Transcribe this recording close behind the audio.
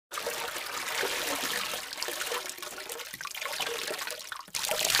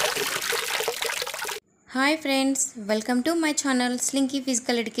Hi friends, welcome to my channel Slinky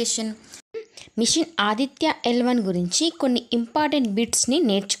Physical Education. Machine Aditya L1 గురించి కొన్ని important bits ని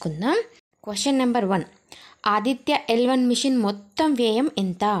నేర్చుకుందాం. Question number 1. Aditya L1 machine మొత్తం వ్యయం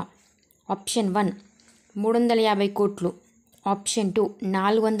ఎంత? ఆప్షన్ 1 350 కోట్లు, ఆప్షన్ 2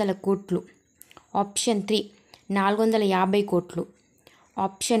 400 కోట్లు, ఆప్షన్ 3 450 కోట్లు,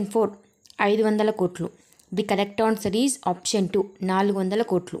 ఆప్షన్ 4 500 కోట్లు. The correct answer is option 2 400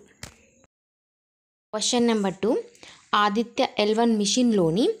 కోట్లు. Question number 2. ఆదిత్య L1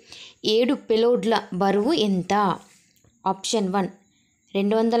 మిషన్లోని 7 పెలోడ్ల బరువు ఎంత? ఆప్షన్ 1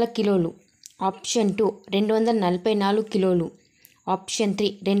 200 కిలోలు, ఆప్షన్ 2 244 కిలోలు, ఆప్షన్ 3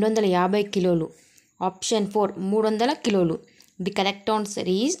 250 కిలోలు, ఆప్షన్ 4 300 కిలోలు. The correct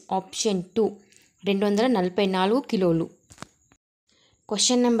answer is option 2 244 కిలోలు.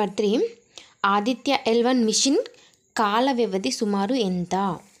 Question number 3. Aditya L1 machine కాల వ్యవధి సుమారు ఎంత?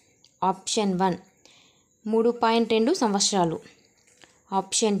 ఆప్షన్ 1 3.2 సంవత్సరాలు,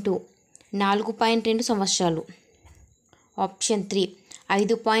 ఆప్షన్ 2 4.2 సంవత్సరాలు, ఆప్షన్ 3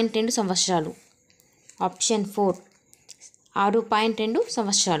 5.2 సంవత్సరాలు, ఆప్షన్ 4 6.2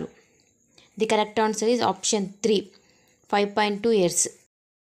 సంవత్సరాలు. The correct answer is option 3 5.2 years.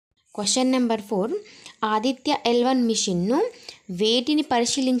 Question number 4. Aditya L1 మిషన్ను వేటిని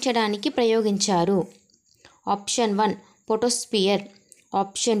పరిశీలించడానికి ప్రయోగించారు? Option 1 photosphere,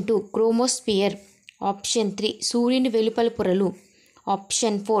 option 2 chromosphere, option 3 సూర్యుని వెలుపలి పొరలు,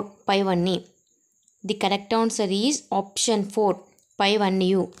 ఆప్షన్ 4 పైవన్నీ. The correct answer is option 4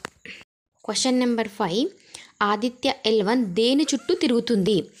 పైవన్నీయు. Question number 5. Aditya L1 దేని చుట్టూ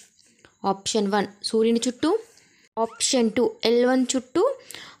తిరుగుతుంది? ఆప్షన్ 1 సూర్యుని చుట్టూ, ఆప్షన్ 2 L1 చుట్టూ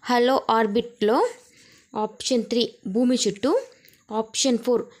హలో ఆర్బిట్లో, ఆప్షన్ 3 భూమి చుట్టూ, ఆప్షన్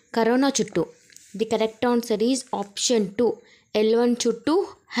 4 కరోనా చుట్టూ. The correct answer is option 2 L1 చుట్టూ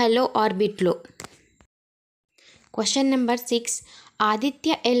hello ఆర్బిట్లో. Question number 6.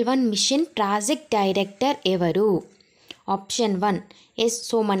 Aditya L1 machine project director ఎవరు? Option 1 yes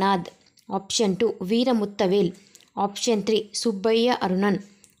Somnath, option 2 వీరముత్తవేల్, option 3 Subbaiah అరుణన్,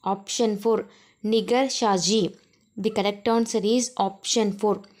 option 4 Niger Shaji. The correct answer is option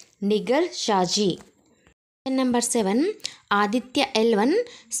 4 Niger Shaji. Question number 7. Aditya L1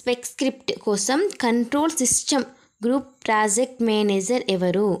 spec script కోసం control system group project manager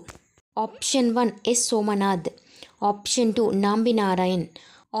ఎవరు? Option 1 yes Somnath, option 2 Nambi Narayan,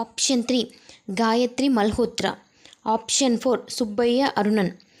 option 3 Gayatri Malhotra, option 4 Subbaiah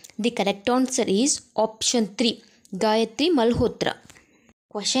అరుణన్. The correct answer is option 3 Gayatri Malhotra.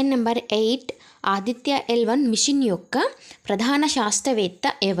 Question number 8. Aditya L1 machine యొక్క ప్రధాన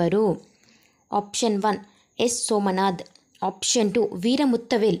శాస్త్రవేత్త ఎవరు? Option 1 yes Somnath, option 2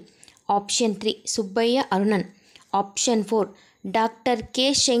 వీరముత్తవేల్, option 3 Subbaiah అరుణన్, option 4 doctor K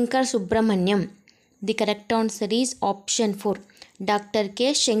Shankara Subrahmanyam. The correct answer is option 4 doctor K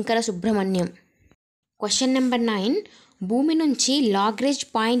Shankara Subrahmanyam. Question number 9. భూమి నుంచి Lagrange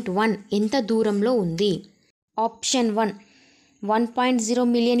point 1 ఎంత దూరంలో ఉంది? Option 1 1.0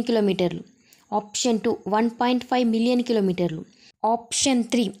 million కిలోమీటర్లు, ఆప్షన్ 2 1.5 మిలియన్ కిలోమీటర్లు, option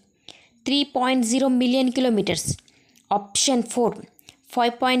 3 3.0 million kilometres, option 4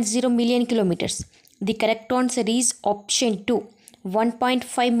 5.0 million kilometres. The correct answer is option 2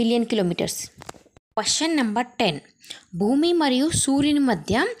 1.5 million kilometres. Question number 10. భూమి మరియు సూర్యుని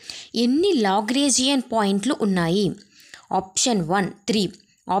మధ్య ఎన్ని లాగ్రేంజియన్ పాయింట్లు ఉన్నాయి? Option 1 3,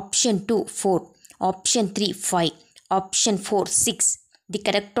 option 2 4, option 3 5, option 4 6. The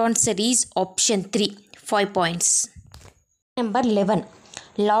correct answer is option 3 5 points. Number 11.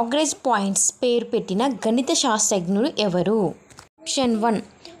 Lagrange points పేరు పెట్టిన గణిత శాస్త్రజ్ఞుడు ఎవరు? Option 1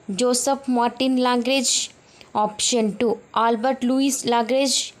 Joseph Martin Lagrange, option 2 Albert Louis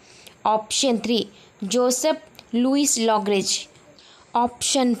Lagrange, option 3 Joseph Louis Lagrange,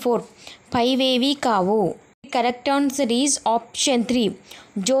 option 4 పైవేవీ కావు. Correct answer is option 3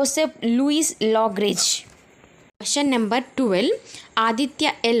 Joseph Louis Lagrange. Question number 12.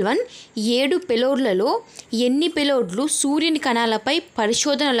 Aditya L1 7 పెలోడ్లలో ఎన్ని పెలోడ్లు సూర్యుని కణాలపై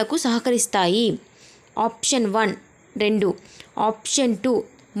పరిశోధనలకు సహకరిస్తాయి? Option 1 2, option 2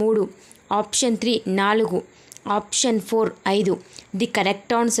 3, option 3 4, option 4 5. The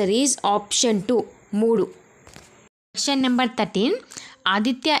correct answer is option 2 3. Question number 13.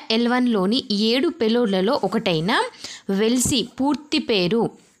 Aditya L1లోని 7 పెలోడ్లలో ఒకటైన వెల్సీ పూర్తి పేరు?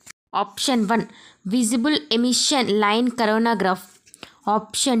 Option 1 visible emission line coronagraph,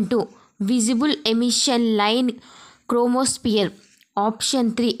 option 2 visible emission line chromosphere,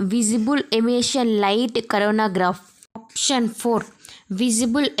 option 3 visible emission light coronagraph, option 4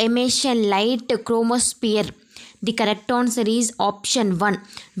 visible emission light chromosphere. The correct answer is option 1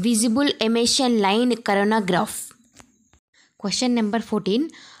 visible emission line coronagraph. Question number 14.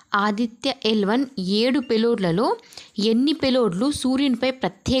 Aditya L1 7 పెలోడ్లలో ఎన్ని పెలోడ్లు సూర్యునిపై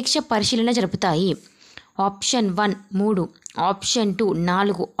ప్రత్యక్ష పరిశీలన జరుపుతాయి? Option 1 3, option 2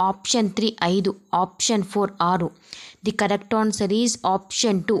 4, option 3 5, option 4 6. The correct answer is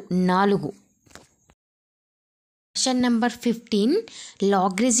option 2 4. Question number 15.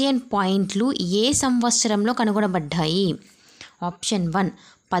 లాగ్రేజియన్ పాయింట్లు ఏ సంవత్సరంలో కనుగొనబడ్డాయి? Option 1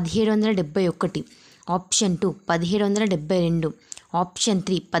 1771, option 2 1772, option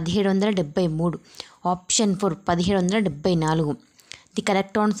 3 1773, option 4 1774. The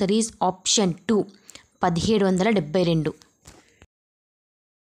correct answer is option 2 1772.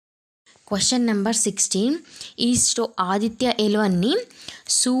 Question number 16. ISRO Aditya L1ని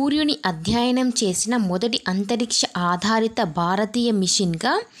సూర్యుని అధ్యయనం చేసిన మొదటి అంతరిక్ష ఆధారిత భారతీయ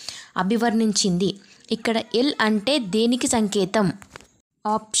మిషన్గా అభివర్ణించింది. ఇక్కడ L అంటే దేనికి సంకేతం?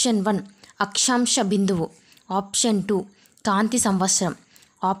 ఆప్షన్ 1 అక్షాంశ బిందువు, ఆప్షన్ 2 కాంతి సంవత్సరం,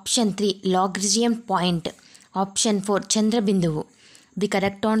 ఆప్షన్ 3 లాగ్రేజియన్ పాయింట్, ఆప్షన్ 4 చంద్ర బిందువు. The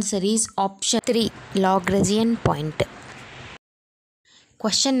correct answer is option 3 లాగ్రేజియన్ point.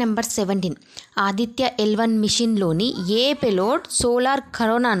 Question number 17. Aditya L1 మిషన్లోని A payload solar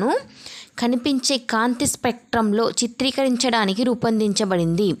కరోనాను కనిపించే కాంతి స్పెక్ట్రంలో చిత్రీకరించడానికి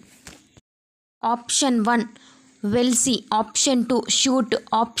రూపొందించబడింది? Option 1 వెల్సీ, option 2 shoot,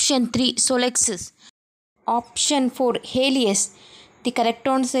 option 3 సోలెక్సస్, option 4 హేలియస్. The correct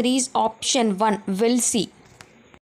answer is option 1 వెల్సీ.